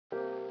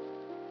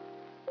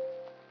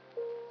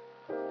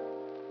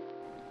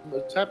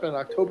This happened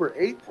October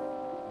 8th.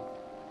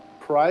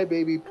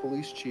 Crybaby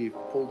police chief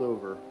pulled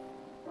over.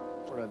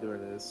 We're not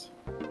doing this.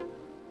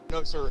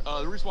 No, sir.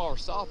 The reason why we're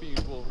stopping you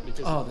is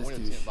because of the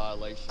window tint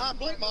violation. I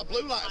blinked my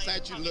blue lights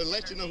at you to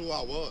let you know who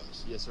I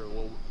was. Yes, sir.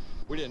 Well,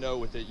 we didn't know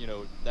with it. You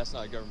know, that's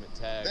not a government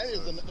tag.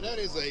 That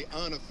is a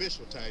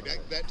unofficial tag.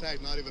 That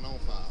tag's not even on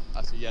file.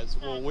 I see. Yes.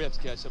 Well, we have to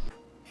catch up.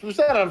 Who's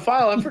that on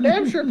file? I'm for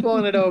damn sure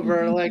pulling it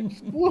over. Like,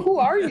 who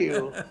are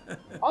you?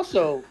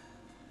 Also,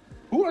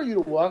 who are you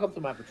to walk up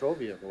to my patrol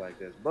vehicle like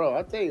this? Bro,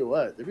 I'll tell you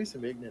what, there'd be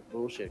some ignorant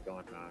bullshit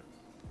going on.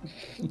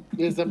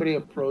 If somebody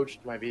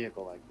approached my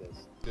vehicle like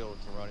this. Built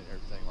to run it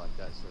and everything like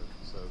that,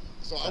 sir.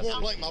 So I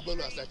won't blink my blue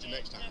lights at you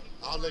next time.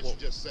 I'll let you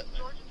just sit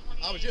there.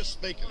 I was just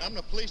speaking. I'm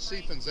the police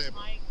chief in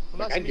Zebulon.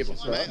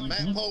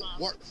 Matt Polk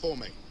worked for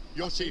me.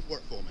 Your chief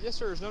worked for me. Yes,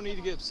 sir. There's no need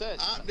to get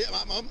upset.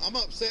 I'm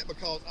upset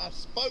because I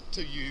spoke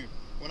to you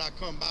when I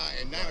come by,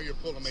 and now you're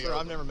pulling me over. Sir,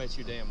 I've never met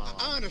you a day in my life.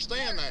 I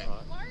understand that.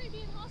 Why are you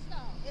being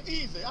hostile?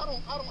 Easy. I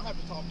don't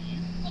have to talk to you.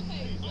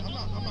 Okay. Easy.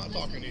 I'm not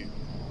talking to you.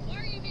 Why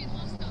are you being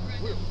hostile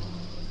right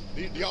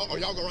now? Are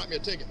y'all gonna write me a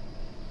ticket?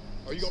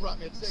 Are you gonna write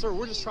me a ticket? Sir,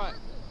 we're just trying.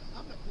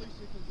 I'm the police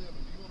chief in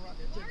Zebulon. You gonna write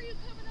me a ticket? Why are you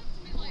coming up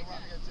to me like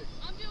that?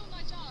 I'm doing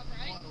my job,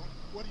 right?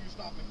 What are you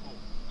stopping for?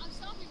 I'm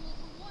stopping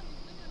for one.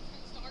 The window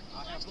tint started.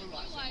 I have blue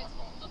lights.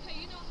 Okay,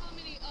 you know how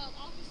many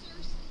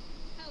officers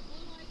have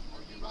blue lights?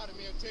 Are you writing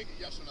me a ticket?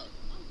 Yes or no?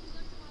 I'm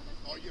conducting my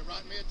investigation. Are you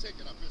writing me a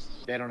ticket?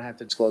 They don't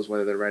have to disclose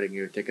whether they're writing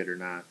you a ticket or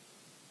not.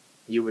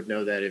 You would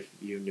know that if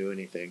you knew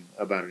anything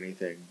about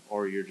anything,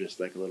 or you're just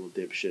like a little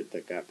dipshit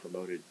that got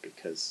promoted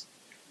because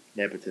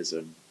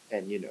nepotism.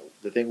 And you know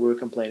the thing we were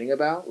complaining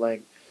about,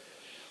 like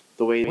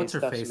the way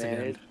stuff's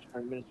managed,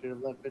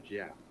 administrative leverage.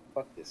 Yeah,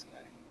 fuck this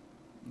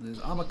guy.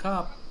 I'm a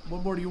cop.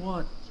 What more do you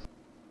want?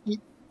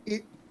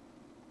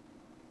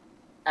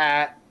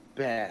 At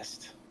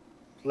best,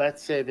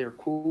 let's say they're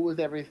cool with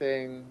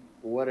everything,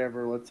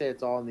 whatever. Let's say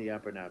it's all in the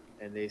up and up,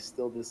 and they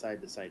still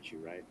decide to cite you,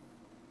 right?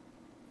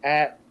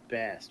 At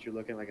best, you're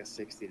looking like a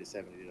 $60 to $70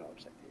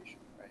 citation,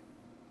 right?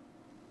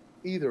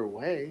 Either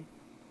way,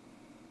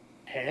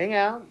 hang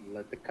out,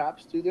 let the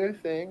cops do their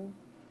thing.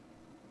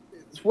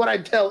 It's what I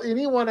tell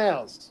anyone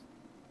else.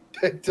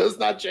 It does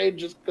not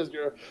change just because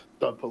you're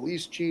the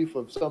police chief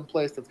of some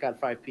place that's got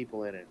 5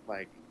 people in it.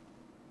 Like,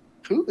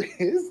 who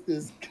is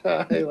this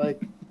guy?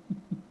 Like,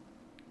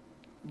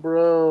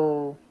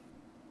 bro.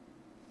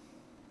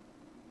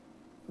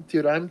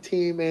 Dude, I'm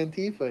team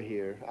Antifa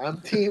here. I'm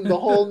team the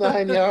whole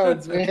 9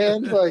 yards,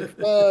 man. Like,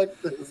 fuck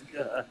this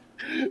guy.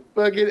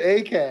 Fucking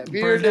ACAB.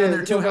 Burn down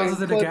their 2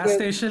 houses at a gas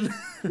station.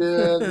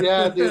 Dude,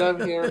 yeah, dude,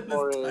 I'm here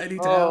for it.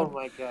 Oh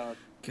my god.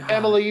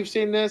 Emily, you've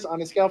seen this.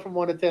 On a scale from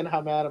 1 to 10,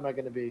 how mad am I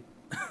going to be?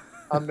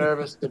 I'm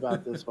nervous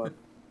about this one.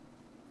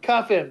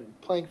 Cuff him,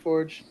 Plank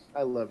Forge.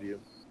 I love you.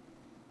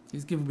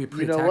 He's giving me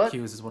pre-attack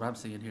cues, is what I'm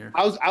seeing here.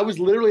 I was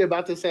literally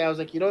about to say, I was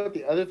like, you know what?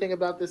 The other thing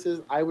about this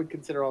is, I would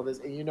consider all this,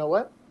 and you know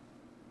what?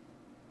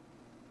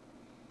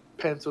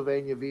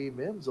 Pennsylvania v.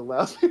 Mims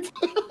allows me to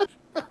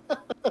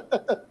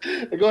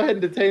go ahead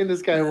and detain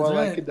this guy while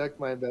I conduct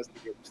my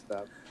investigative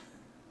stuff.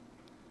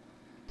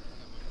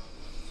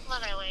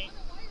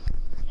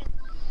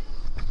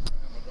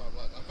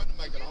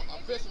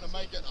 I'm fixing to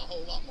make it a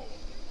whole lot more.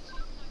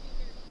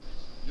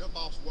 Your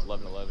boss works.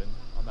 11:11.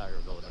 I'm out here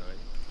building it.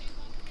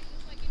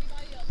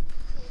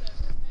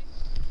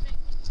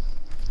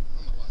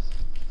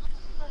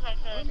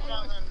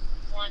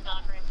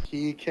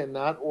 He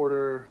cannot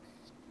order.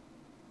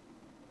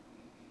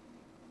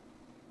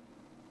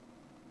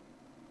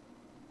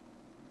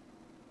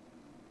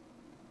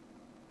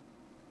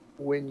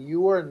 When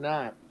you are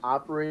not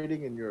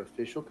operating in your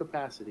official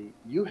capacity,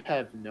 you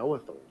have no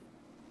authority.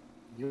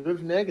 You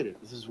have negative.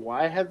 This is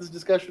why I had this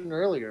discussion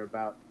earlier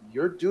about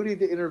your duty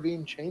to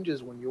intervene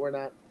changes when you are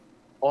not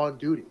on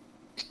duty.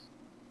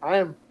 I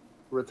am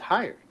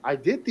retired. I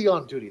did the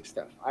on-duty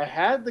stuff. I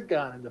had the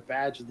gun and the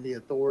badge and the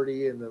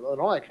authority and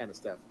all that kind of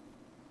stuff.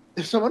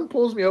 If someone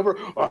pulls me over,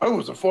 I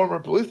was a former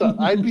police officer,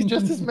 I'd be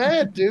just as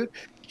mad, dude.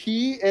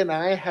 He and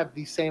I have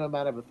the same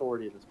amount of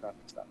authority in this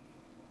traffic stop.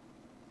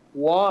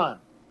 Juan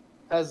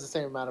has the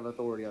same amount of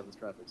authority on this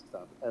traffic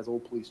stop as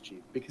old police chief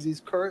because he's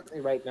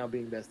currently right now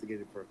being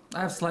investigated for.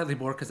 I have slightly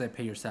more because I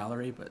pay your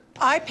salary, but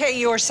I pay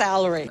your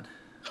salary.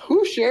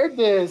 Who shared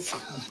this?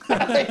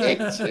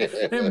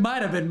 It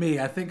might have been me.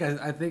 I think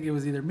it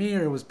was either me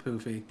or it was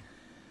Poofy.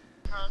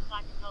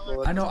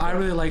 I know I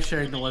really like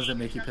sharing the ones that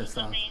make you pissed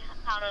off.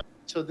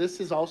 So this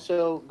is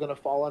also going to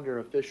fall under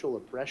official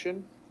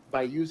oppression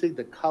by using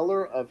the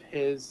color of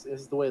his, this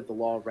is the way the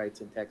law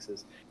writes in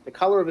Texas, the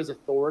color of his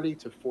authority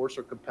to force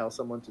or compel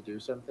someone to do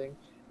something.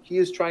 He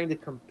is trying to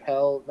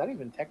compel, not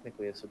even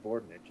technically a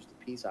subordinate, just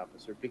a peace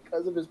officer.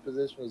 Because of his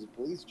position as a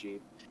police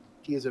chief,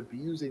 he is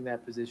abusing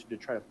that position to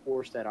try to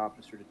force that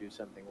officer to do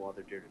something while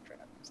they're doing a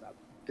traffic stop.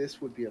 This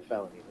would be a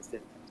felony in the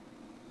state of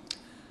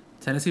Texas.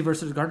 Tennessee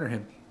versus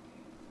Gardner-Him.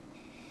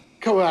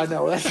 Come on,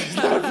 no, that's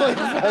not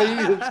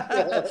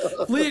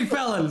like fleeing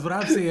felons, what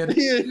I'm seeing.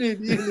 You need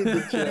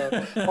to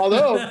chill.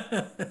 Although,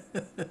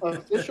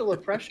 official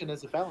oppression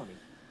is a felony.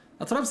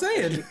 That's what I'm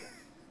saying.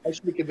 I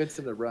should have convinced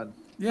him to run.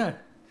 Yeah.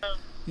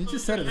 You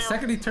just said it. The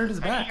second he turned his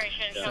back,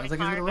 sounds like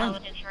he's gonna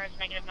run.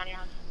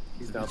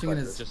 He's reaching in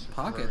his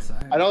pockets.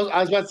 I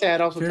was about to say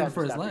I'd also tell him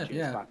for his life.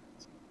 Yeah.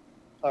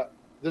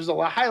 There's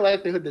a high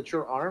likelihood that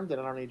you're armed, and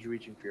I don't need you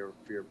reaching for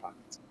your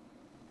pockets.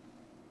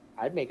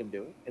 I'd make him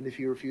do it, and if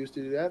you refuse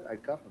to do that,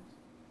 I'd cuff him.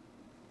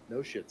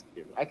 No shit's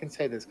given. I can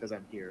say this because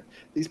I'm here.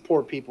 These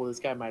poor people. This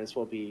guy might as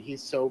well be.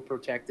 He's so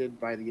protected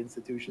by the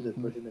institution that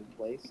put him in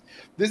place.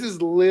 This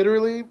is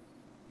literally.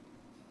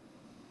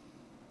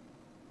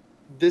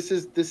 This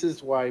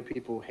is why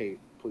people hate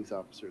police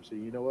officers. So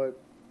you know what?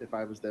 If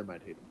I was them,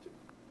 I'd hate them too.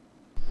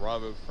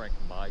 Bravo Frank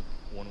Mike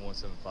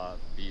 1175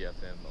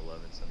 BFM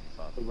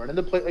 1175. They're running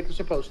the plate like they're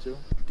supposed to.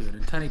 Dude,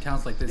 in tiny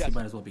towns like this, you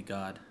might as well be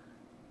God.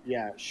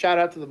 Yeah. Shout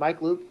out to the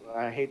Mike Loop.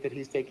 I hate that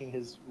he's taking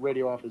his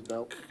radio off his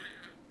belt.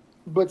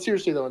 But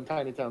seriously though, in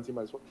tiny towns, he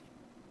might as well.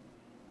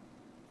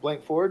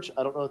 Blank Forge.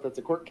 I don't know if that's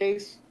a court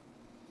case.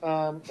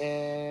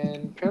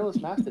 And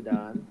Perilous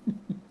Mastodon.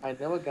 I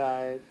know a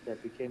guy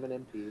that became an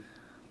MP.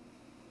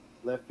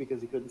 Left because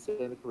he couldn't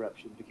stand the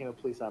corruption, became a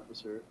police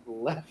officer,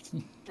 left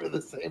for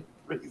the same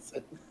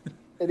reason,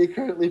 and he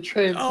currently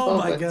trains. Oh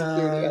my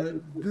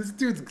god, this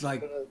dude's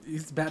like,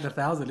 he's batting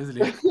 1,000, isn't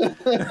he?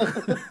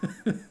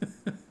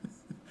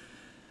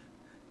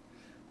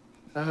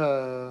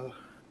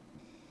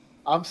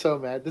 I'm so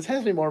mad. This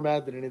has me more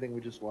mad than anything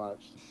we just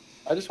watched.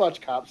 I just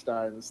watched cops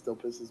die, and it still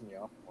pisses me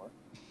off more.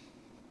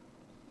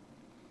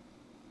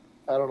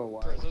 I don't know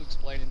why.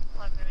 Explaining.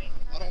 I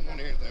don't want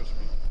to hear that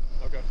from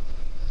you. Okay.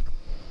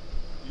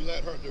 You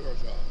let her do her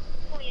job.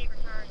 28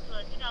 returns to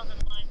a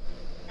 2001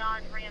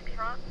 Dodge Ram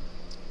truck,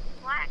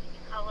 black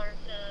in color,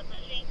 to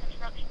Machine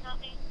Construction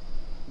Company.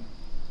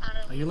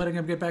 Are you letting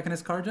him get back in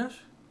his car, Josh?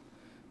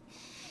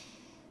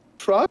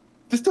 Truck?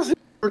 This doesn't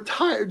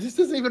retire. This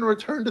doesn't even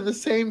return to the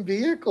same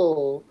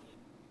vehicle.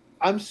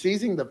 I'm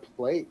seizing the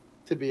plate,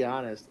 to be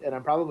honest, and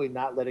I'm probably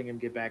not letting him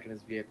get back in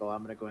his vehicle.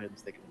 I'm going to go ahead and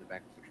stick him in the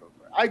back of the patrol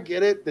car. I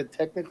get it that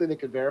technically they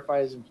could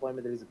verify his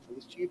employment that he's a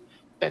police chief.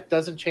 That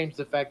doesn't change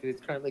the fact that he's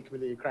currently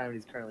committed a crime and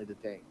he's currently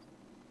detained.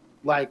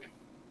 Like,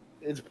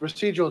 it's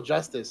procedural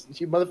justice.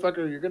 You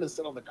motherfucker, you're going to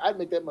sit on the... I'd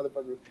make that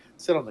motherfucker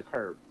sit on the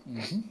curb.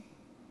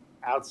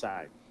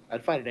 Outside.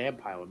 I'd find an ant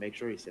pile and make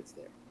sure he sits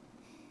there.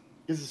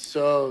 This is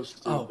so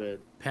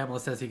stupid. Oh,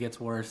 Pamela says he gets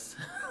worse.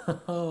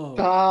 Oh,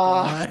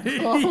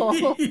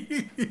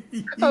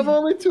 I'm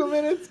only 2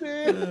 minutes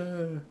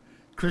in.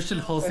 Christian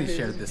Hulsey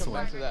shared this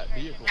one.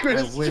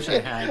 Christian, I wish I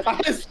had.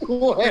 I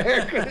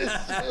swear,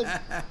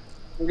 Christian.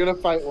 We're gonna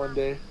fight one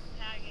day.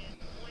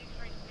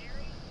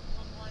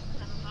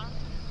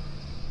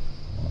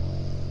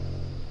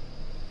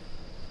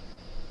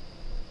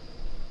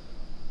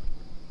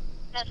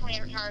 That's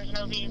 28 returns,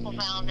 no vehicle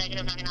found,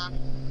 negative 99.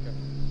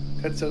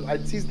 And so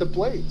I'd seize the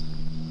plate.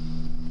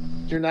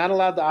 You're not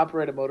allowed to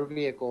operate a motor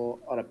vehicle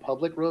on a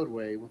public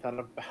roadway without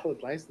a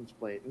valid license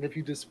plate. And if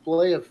you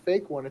display a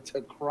fake one, it's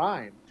a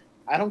crime.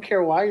 I don't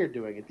care why you're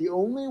doing it. The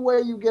only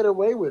way you get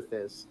away with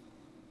this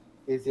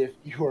is if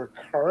you are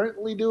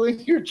currently doing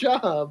your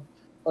job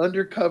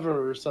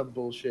undercover or some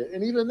bullshit.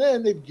 And even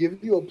then, they'd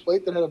give you a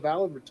plate that had a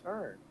valid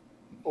return.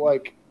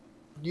 Like,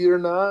 you're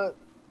not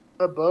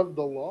above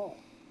the law.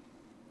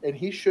 And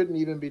he shouldn't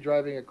even be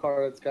driving a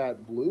car that's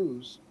got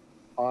blues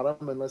on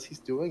him unless he's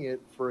doing it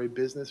for a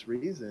business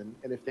reason.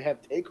 And if they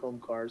have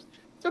take-home cars,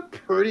 it's a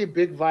pretty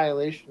big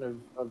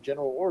violation of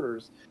general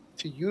orders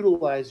to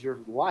utilize your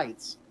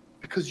lights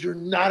because you're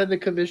not in the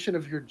commission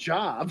of your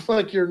job.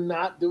 Like,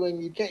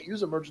 you can't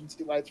use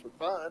emergency lights for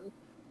fun.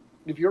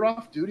 If you're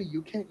off duty,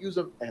 you can't use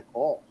them at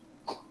all.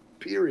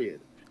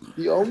 Period.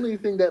 The only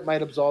thing that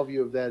might absolve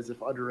you of that is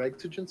if under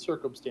exigent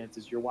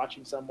circumstances, you're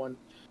watching someone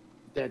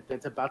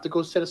that's about to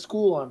go set a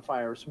school on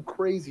fire or some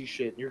crazy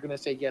shit, and you're going to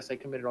say, yes, I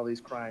committed all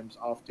these crimes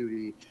off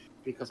duty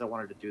because I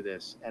wanted to do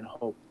this, and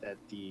hope that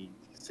the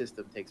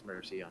system takes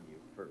mercy on you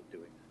for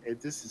doing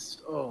it. This is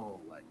so,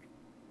 like...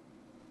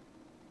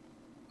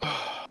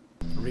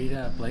 Read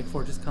Blake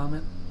Forge's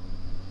comment.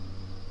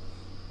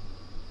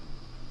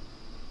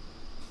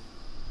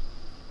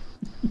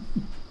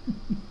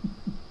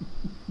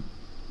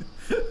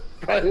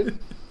 Right.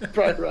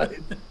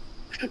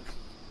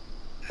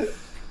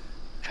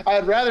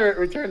 I'd rather it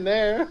return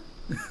there.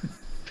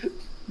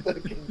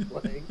 Fucking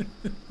blank.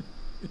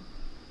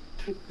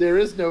 There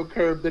is no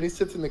curb. Then he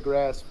sits in the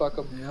grass. Fuck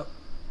him. Yep.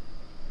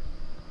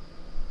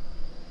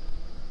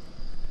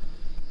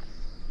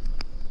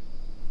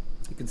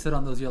 You can sit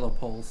on those yellow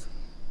poles.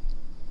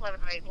 11,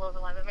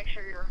 make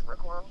sure you're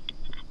recording.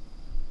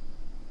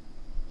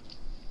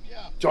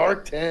 Yeah.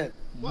 Dark tent.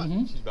 What?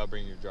 She's about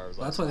bringing your driver's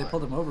license. That's why they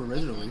pulled him over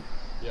originally.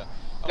 Yeah.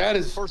 That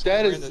is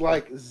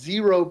like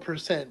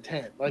 0%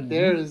 tent. Like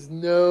there is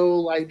no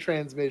light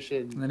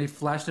transmission. And then he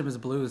flashed him his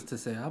blues to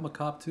say, "I'm a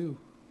cop too.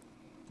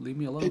 Leave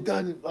me alone." It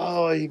done.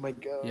 Oh my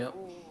god. Yep.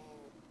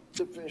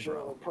 Sufficient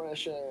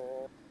oppression.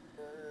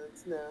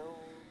 It's no.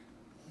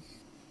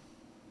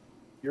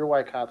 You're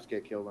why cops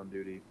get killed on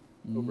duty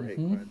over hate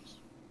crimes.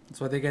 That's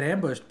why they get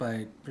ambushed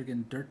by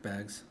freaking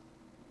dirtbags.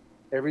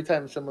 Every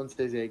time someone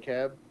says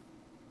ACAB,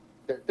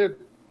 they're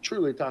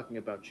truly talking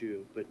about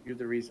you, but you're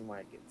the reason why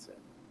it gets said.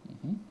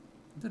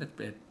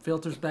 It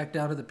filters back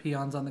down to the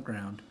peons on the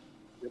ground.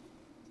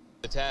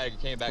 The tag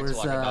came back to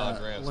like a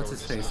Dodge Ram. What's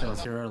his face that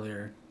was here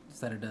earlier?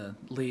 Decided to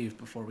leave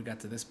before we got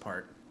to this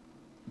part.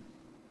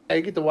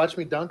 You get to watch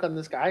me dunk on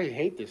this guy. I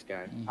hate this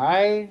guy.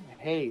 I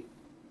hate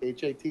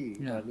H-A-T.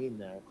 Yeah. I mean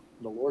that.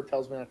 The Lord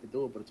tells me not to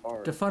do it, but it's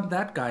hard. Defund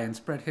that guy and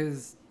spread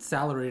his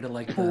salary to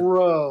like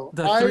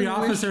the 3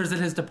 officers in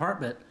his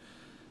department.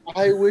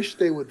 I wish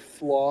they would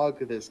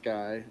flog this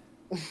guy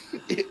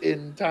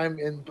in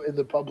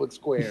the public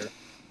square.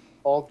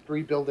 All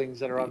 3 buildings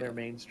that are on their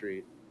main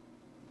street.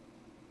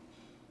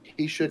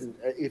 He shouldn't.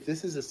 If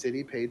this is a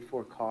city paid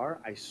for car,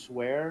 I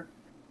swear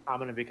I'm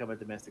going to become a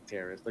domestic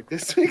terrorist. Like,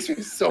 this makes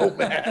me so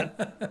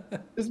mad.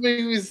 This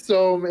makes me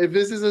so mad. If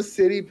this is a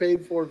city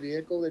paid for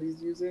vehicle that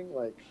he's using,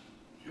 like,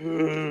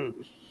 I'm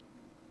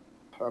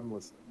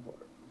listening.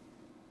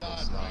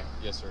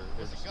 Yes, sir.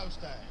 It's a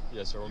ghost tag.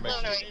 Yes, sir. We're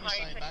making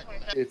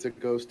It's a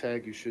ghost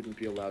tag. You shouldn't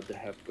be allowed to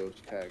have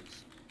ghost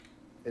tags.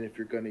 And if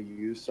you're going to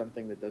use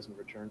something that doesn't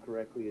return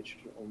correctly, it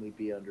should only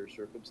be under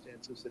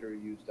circumstances that are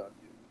used on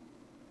you.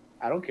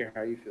 I don't care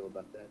how you feel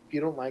about that. If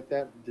you don't like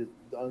that,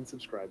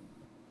 unsubscribe.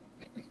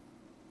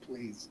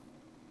 Please.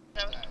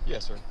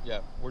 Yes, sir.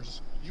 Yeah, we're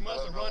just. You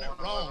must have run it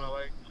wrong.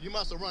 You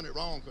must have run it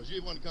wrong because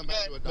you wouldn't come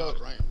back to a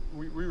Dodge Ram.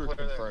 We were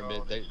confirmed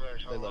it. They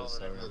let us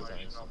know and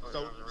everything.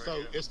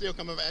 So it's still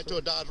coming back to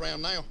a Dodge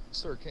Ram now?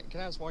 Sir, can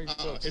I ask why you're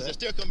so upset? Is it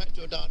still coming back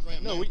to a Dodge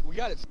Ram now? No, we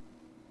got it.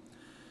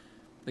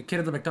 The kid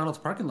at the McDonald's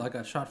parking lot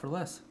got shot for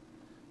less.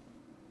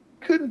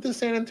 Couldn't the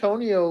San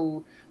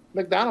Antonio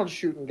McDonald's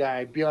shooting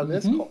guy be on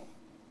this call?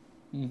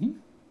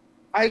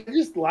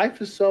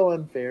 Life is so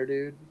unfair,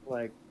 dude.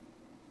 Like,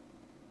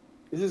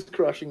 this is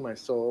crushing my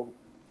soul.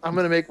 I'm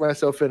going to make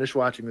myself finish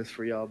watching this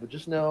for y'all, but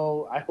just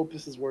know, I hope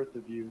this is worth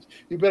the views.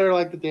 You better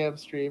like the damn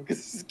stream, because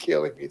this is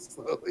killing me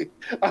slowly.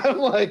 I'm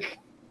like,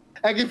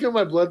 I can feel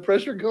my blood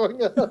pressure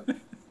going up.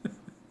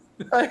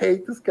 I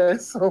hate this guy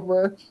so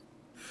much.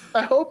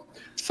 I hope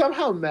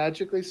somehow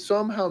magically,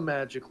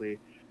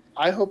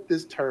 I hope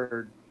this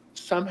turd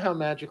somehow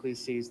magically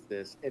sees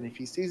this. And if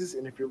he sees this,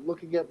 and if you're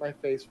looking at my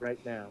face right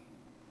now,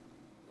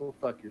 go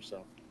fuck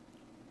yourself.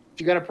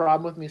 If you got a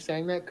problem with me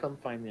saying that, come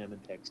find me. I'm in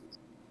Texas.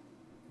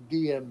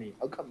 DM me.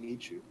 I'll come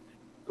meet you.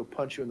 Go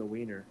punch you in the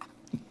wiener.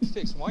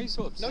 Fix. Why are you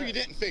so upset? No, you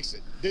didn't fix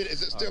it.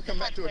 Is it still coming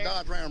back to a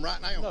Dodge Ram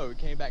right now? No, it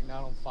came back 9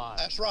 on 5.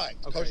 That's right,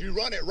 because you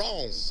run it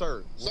wrong.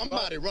 Sir.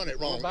 Somebody run it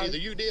wrong. Either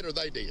you did or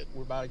they did.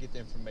 We're about to get the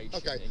information.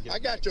 Okay, I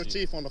got your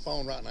chief on the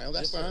phone right now.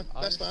 That's fine.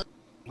 That's fine.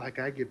 Like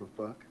I give a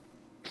fuck.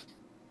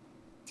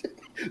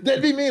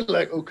 That'd be me.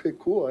 Like, okay,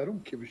 cool. I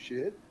don't give a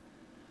shit.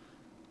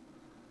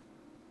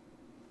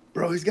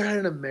 Bro, he's got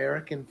an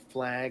American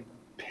flag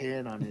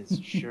pin on his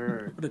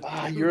shirt.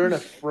 You're an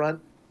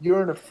affront.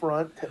 You're an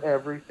affront to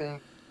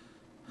everything.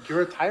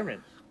 You're a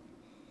tyrant.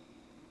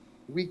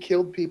 We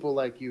killed people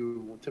like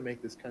you to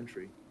make this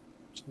country.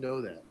 Just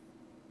know that.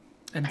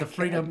 And the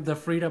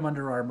freedom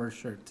Under Armour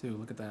shirt too.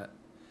 Look at that.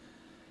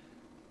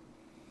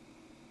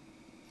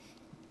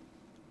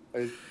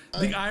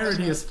 The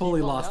irony is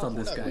fully lost on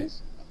this guy.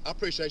 I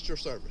appreciate your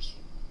service.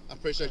 I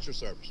appreciate your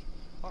service.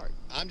 All right.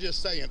 I'm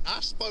just saying,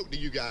 I spoke to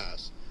you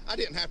guys. I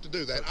didn't have to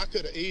do that. I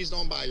could have eased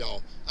on by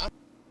y'all.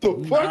 The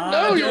fuck?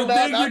 No, you're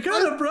not. You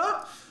could have,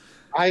 bro.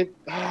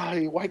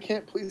 Why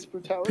can't police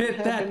brutality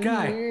Pit that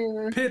guy.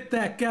 Here? Pit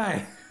that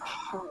guy.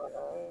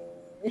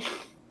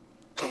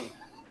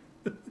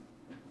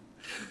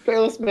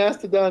 Fearless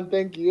Mastodon,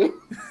 thank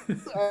you.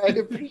 I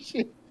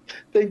appreciate.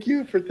 Thank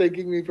you for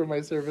thanking me for my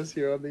service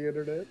here on the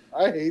internet.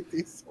 I hate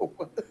these so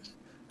much.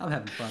 I'm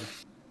having fun.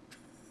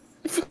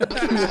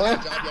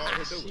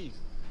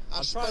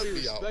 I'm trying to be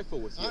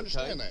respectful with you. I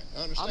understand that.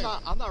 I understand.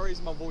 I'm not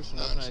raising my voice or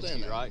nothing at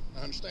you, right?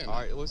 I understand. All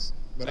right, let's.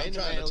 But I'm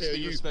trying to tell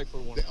you,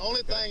 the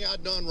only thing I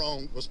done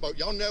wrong was spoke.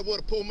 Y'all never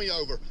would have pulled me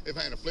over if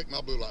I hadn't flicked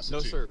my blue lights. No,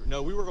 sir.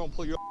 No, we were gonna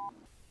pull you.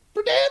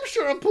 For damn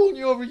sure, I'm pulling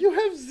you over. You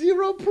have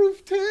 0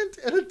 proof tint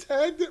and a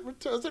tag that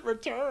doesn't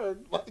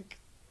return. Like,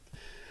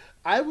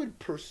 I would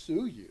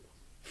pursue you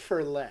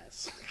for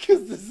less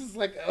because this is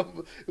like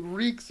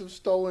reeks of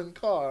stolen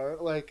car.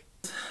 Like.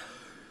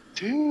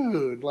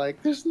 Dude,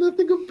 like, there's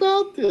nothing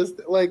about this.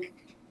 Like,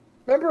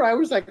 remember I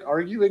was, like,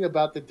 arguing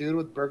about the dude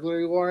with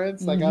burglary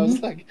warrants? Like, I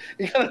was like,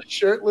 you got a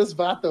shirtless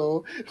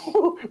vato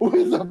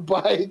with a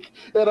bike.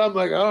 And I'm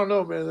like, I don't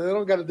know, man. They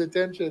don't got a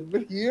detention.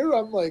 But here,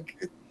 I'm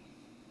like...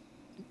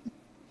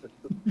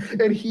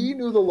 And he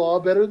knew the law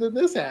better than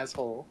this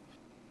asshole.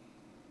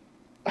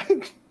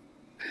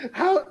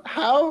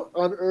 How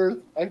on earth...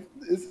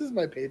 This is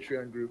my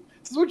Patreon group.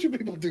 This is what you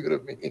people do to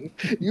me.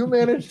 You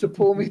managed to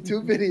pull me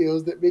 2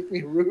 videos that make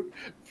me root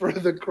for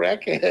the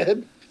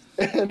crackhead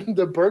and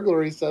the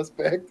burglary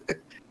suspect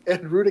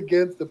and root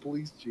against the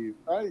police chief.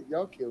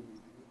 Y'all killed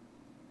me,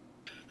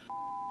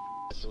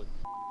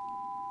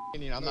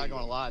 dude. I'm not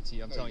going to lie to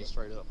you. I'm telling you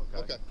straight up,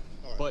 okay? Okay.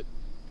 All right. But,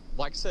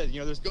 like I said,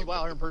 there's people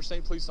out here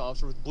impersonating police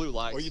officers with blue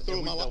lights. Or you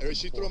threw my license.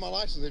 She threw my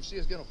license. If she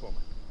is, get them for me.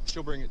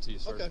 She'll bring it to you,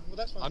 sir. Okay, well,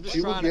 that's fine. I'm just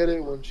she trying will get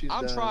it when she's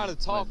I'm done, trying to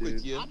talk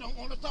with you. I don't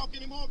want to talk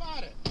anymore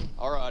about it.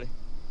 Alrighty.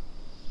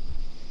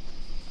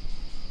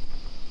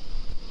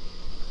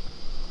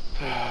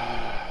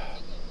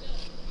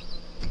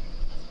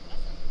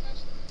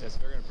 It's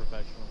very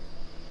unprofessional.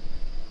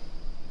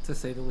 To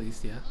say the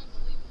least, yeah.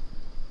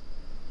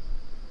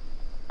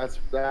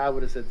 I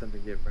would have said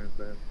something different,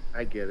 but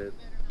I get it.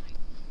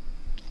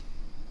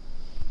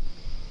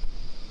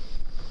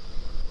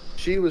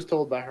 She was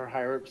told by her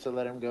higher-ups to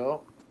let him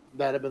go.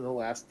 That'd have been the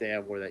last day I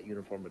wore that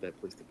uniform at that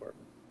police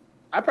department.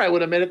 I probably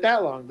would have made it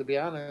that long, to be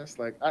honest.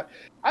 Like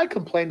I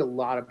complained a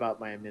lot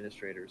about my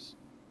administrators.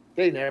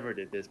 They never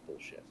did this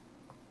bullshit.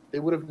 They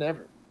would have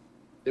never.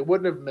 They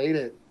wouldn't have made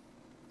it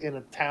in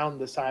a town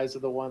the size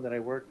of the one that I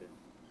worked in.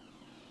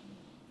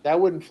 That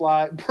wouldn't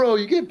fly. Bro,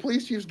 you get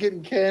police chiefs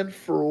getting canned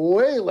for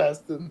way less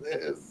than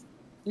this.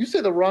 You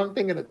say the wrong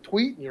thing in a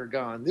tweet and you're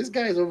gone. This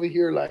guy's over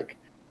here like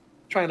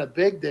trying to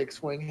big dick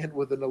swing it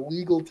with an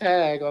illegal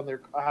tag on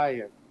their high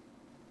end.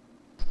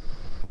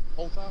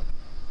 Whole time?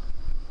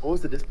 What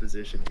was the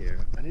disposition here?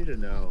 I need to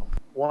know.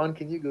 Juan,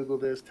 can you Google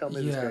this? Tell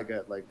me this guy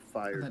got like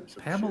fired. And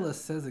then Pamela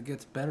says it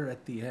gets better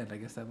at the end. I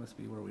guess that must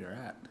be where we are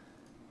at.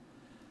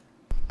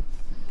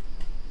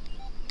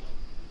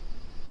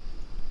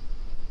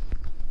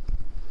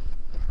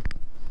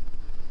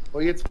 Well,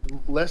 he gets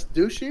less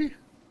douchey?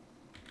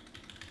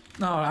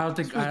 No, I don't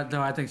think.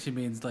 I think she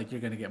means like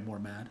you're gonna get more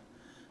mad.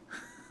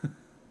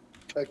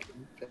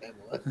 Fucking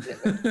Pamela.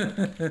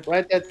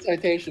 Write that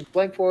citation.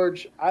 Blank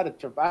Forge. I'd have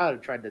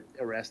tried to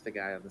arrest the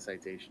guy on the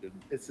citation.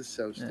 It's just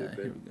so stupid.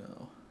 Here we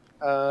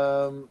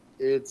go.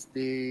 It's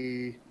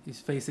the.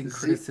 He's facing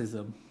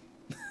criticism.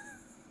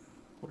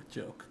 What a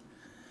joke.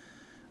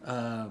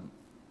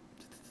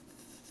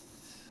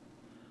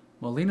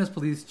 Molena's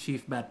police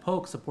chief Matt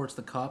Polk supports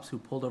the cops who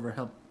pulled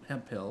over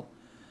Hemphill.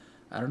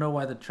 I don't know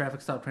why the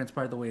traffic stop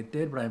transpired the way it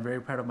did, but I'm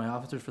very proud of my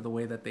officers for the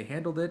way that they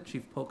handled it,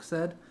 Chief Polk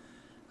said.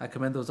 I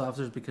commend those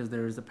officers because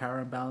there is a power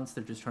imbalance.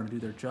 They're just trying to do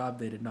their job.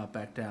 They did not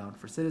back down.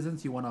 For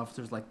citizens, you want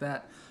officers like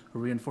that who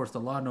reinforce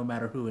the law no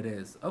matter who it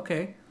is.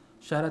 Okay.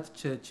 Shout out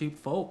to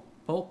Chief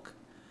Polk.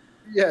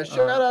 Yeah,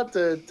 shout out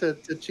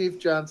to Chief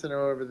Johnson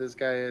or whoever this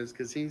guy is,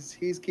 because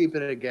he's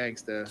keeping it a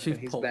gangsta. Chief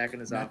and he's Polk. backing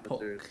his Matt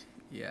officers. Polk.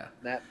 Yeah.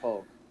 Matt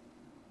Polk.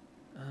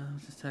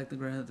 Just tag the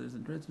ground. There's a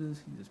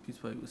residence. He just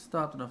peacefully was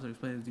stopped. An officer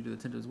explained it was due to the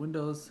tint of his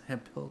windows.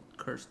 Hemphill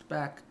cursed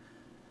back.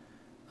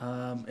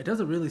 It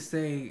doesn't really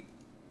say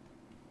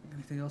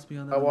anything else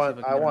beyond that.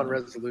 I want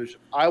resolution.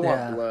 I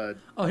want blood.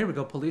 Oh, here we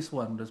go. Police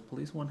one. Does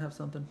police one have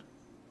something?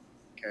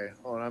 Okay,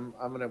 hold on.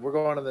 We're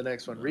going on to the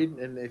next one. Read,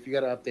 and if you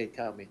got an update,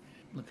 tell me.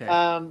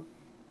 Okay.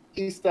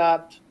 He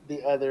stopped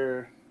the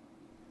other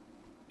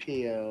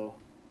PO.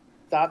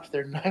 Stopped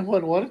their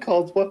 911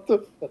 calls. What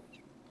the fuck?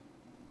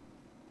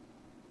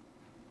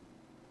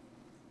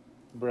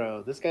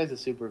 Bro, this guy's a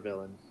super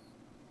villain.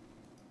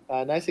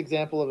 Nice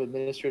example of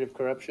administrative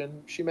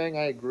corruption. Shimang,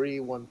 I agree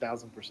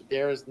 1,000%.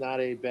 There is not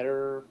a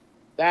better...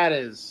 That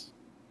is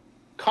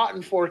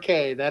cotton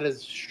 4K. That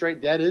is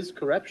straight... That is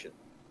corruption.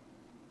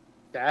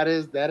 That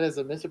is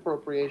a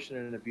misappropriation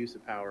and an abuse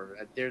of power.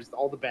 There's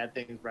all the bad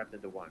things wrapped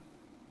into one.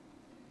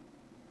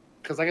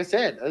 Because like I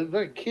said,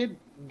 a kid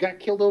got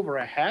killed over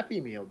a Happy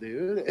Meal,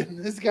 dude.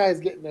 And this guy's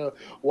getting to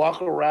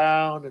walk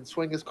around and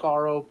swing his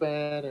car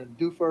open and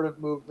do furtive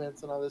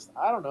movements and all this.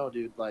 I don't know,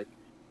 dude. Like,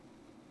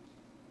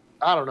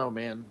 I don't know,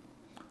 man.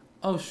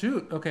 Oh,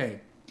 shoot. Okay.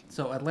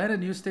 So Atlanta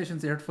news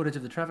stations aired footage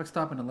of the traffic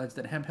stop and alleged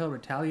that Hemphill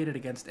retaliated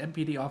against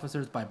MPD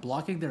officers by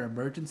blocking their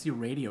emergency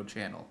radio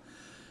channel.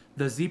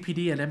 The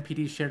ZPD and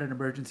MPD shared an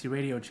emergency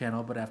radio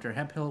channel, but after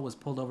Hemphill was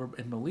pulled over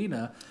in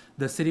Molena,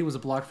 the city was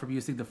blocked from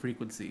using the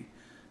frequency.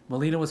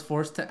 Molena was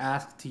forced to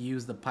ask to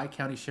use the Pike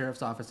County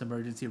Sheriff's Office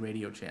emergency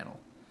radio channel.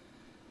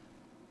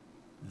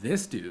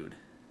 This dude.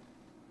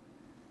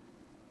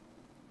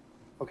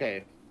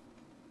 Okay.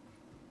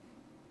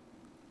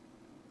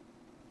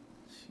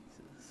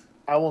 Jesus.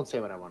 I won't say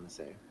what I want to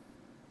say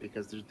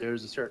because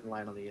there's a certain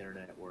line on the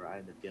internet where I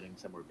end up getting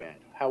somewhere bad.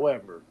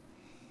 However,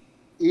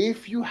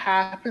 if you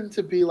happen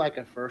to be like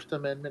a First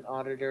Amendment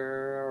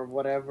auditor or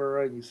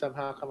whatever, and you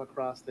somehow come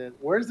across this,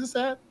 where's this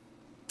at?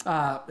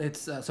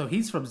 So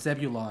he's from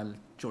Zebulon,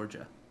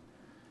 Georgia.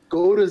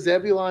 Go to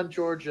Zebulon,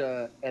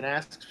 Georgia, and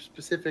ask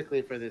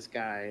specifically for this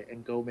guy,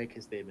 and go make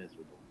his day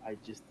miserable.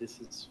 This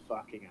is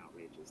fucking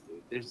outrageous,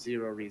 dude. There's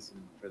zero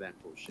reason for that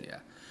bullshit. Yeah,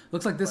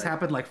 looks like this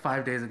happened like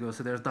 5 days ago,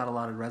 so there's not a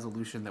lot of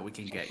resolution that we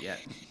can get yet,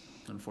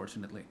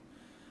 unfortunately.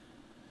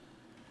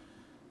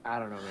 I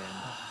don't know,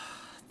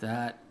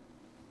 man.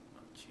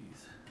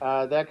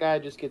 Jeez. That guy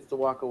just gets to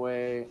walk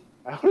away.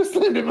 I would have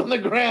slammed him on the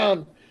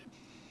ground.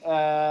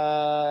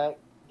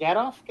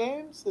 Gadoff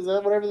Games? Is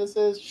that whatever this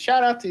is?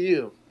 Shout out to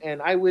you.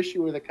 And I wish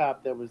you were the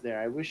cop that was there.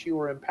 I wish you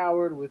were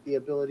empowered with the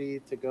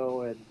ability to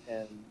go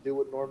and do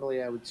what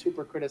normally I would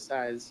super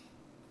criticize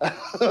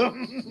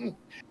and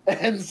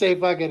say,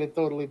 fuck it, it's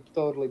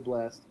totally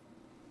blessed.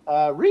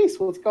 Reese,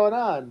 what's going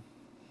on?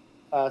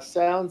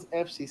 Sounds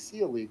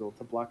FCC illegal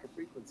to block a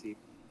frequency.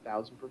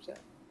 1,000%.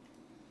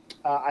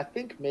 I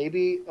think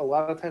maybe a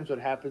lot of times what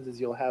happens is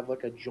you'll have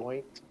like a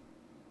joint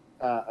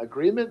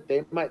agreement.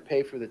 They might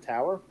pay for the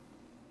tower,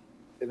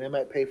 and they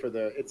might pay for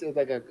it's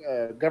like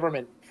a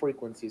government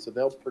frequency, so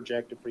they'll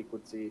project a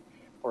frequency,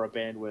 or a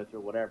bandwidth or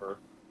whatever,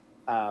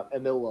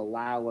 and they'll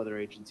allow other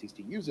agencies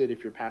to use it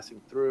if you're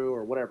passing through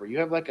or whatever. You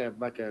have like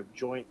a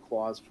joint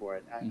clause for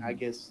it. I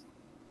guess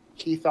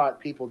he thought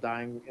people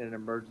dying in an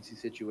emergency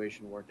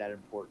situation weren't that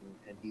important,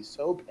 and he's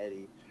so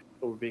petty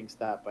over being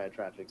stopped by a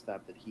traffic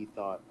stop that he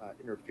thought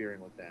interfering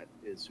with that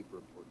is super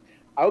important.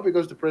 I hope he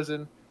goes to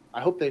prison.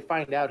 I hope they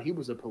find out he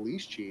was a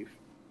police chief,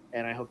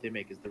 and I hope they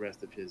make the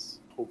rest of his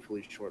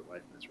hopefully short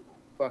life miserable.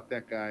 Fuck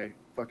that guy.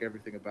 Fuck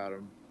everything about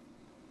him.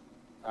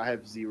 I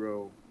have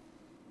zero.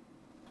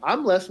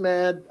 I'm less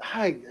mad.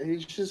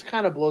 It just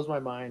kind of blows my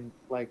mind,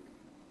 like,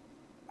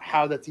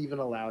 how that's even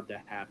allowed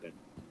to happen.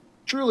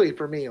 Truly,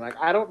 for me, like,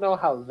 I don't know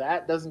how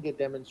that doesn't get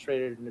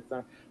demonstrated, and it's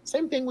not.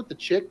 Same thing with the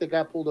chick that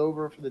got pulled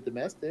over for the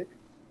domestic.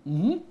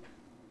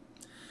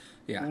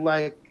 Yeah.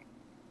 Like,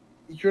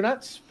 you're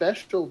not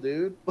special,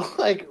 dude.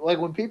 like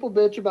when people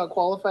bitch about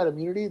qualified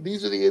immunity,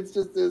 these are the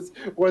instances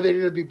where they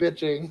need to be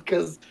bitching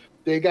because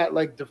they got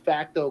like de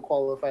facto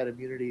qualified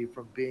immunity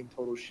from being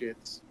total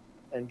shits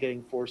and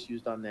getting force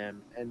used on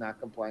them and not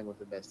complying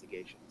with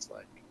investigations.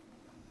 Like,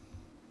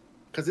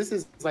 because this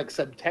is like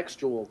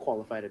subtextual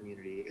qualified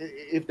immunity.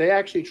 If they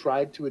actually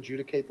tried to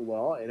adjudicate the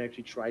law and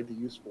actually tried to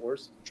use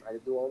force and try to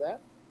do all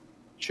that,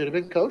 it should have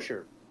been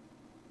kosher.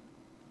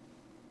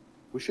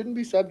 We shouldn't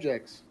be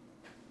subjects.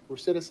 We're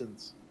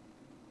citizens.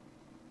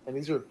 And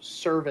these are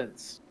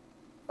servants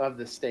of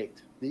the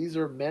state. These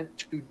are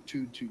meant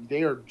to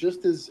they are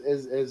just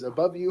as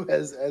above you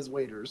as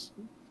waiters.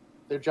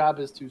 Their job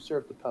is to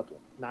serve the public,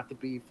 not to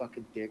be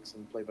fucking dicks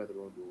and play by their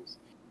own rules.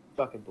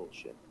 Fucking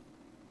bullshit.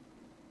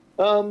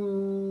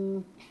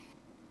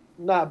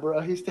 Nah,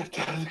 bro, he stepped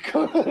out of the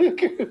car.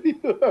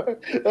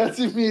 That's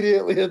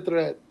immediately a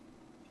threat.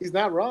 He's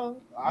not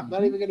wrong. I'm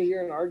not even going to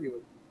hear an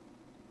argument.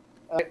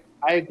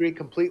 I agree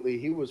completely.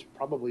 He was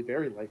probably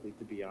very likely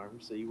to be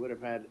armed, so you would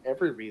have had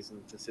every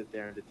reason to sit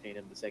there and detain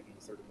him the second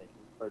he started making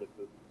a furtive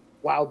move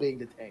while being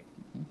detained.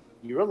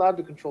 You're allowed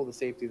to control the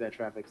safety of that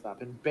traffic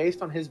stop, and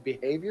based on his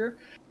behavior,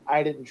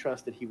 I didn't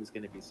trust that he was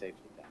going to be safe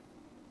with that.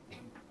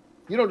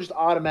 You don't just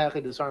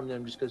automatically disarm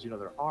them just because you know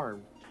they're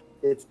armed.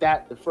 It's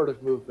that the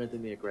furtive movement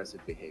and the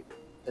aggressive behavior,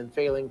 and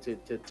failing to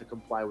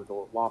comply with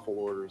the lawful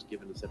orders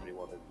given to somebody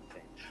while they're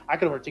detained. I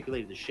could have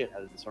articulated the shit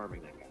out of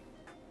disarming that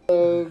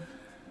guy.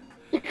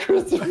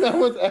 Christopher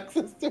with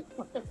access to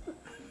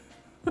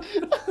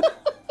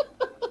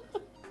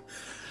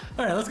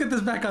All right, let's get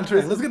this back on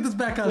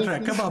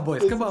track. Come on,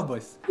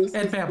 boys.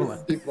 And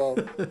Pamela.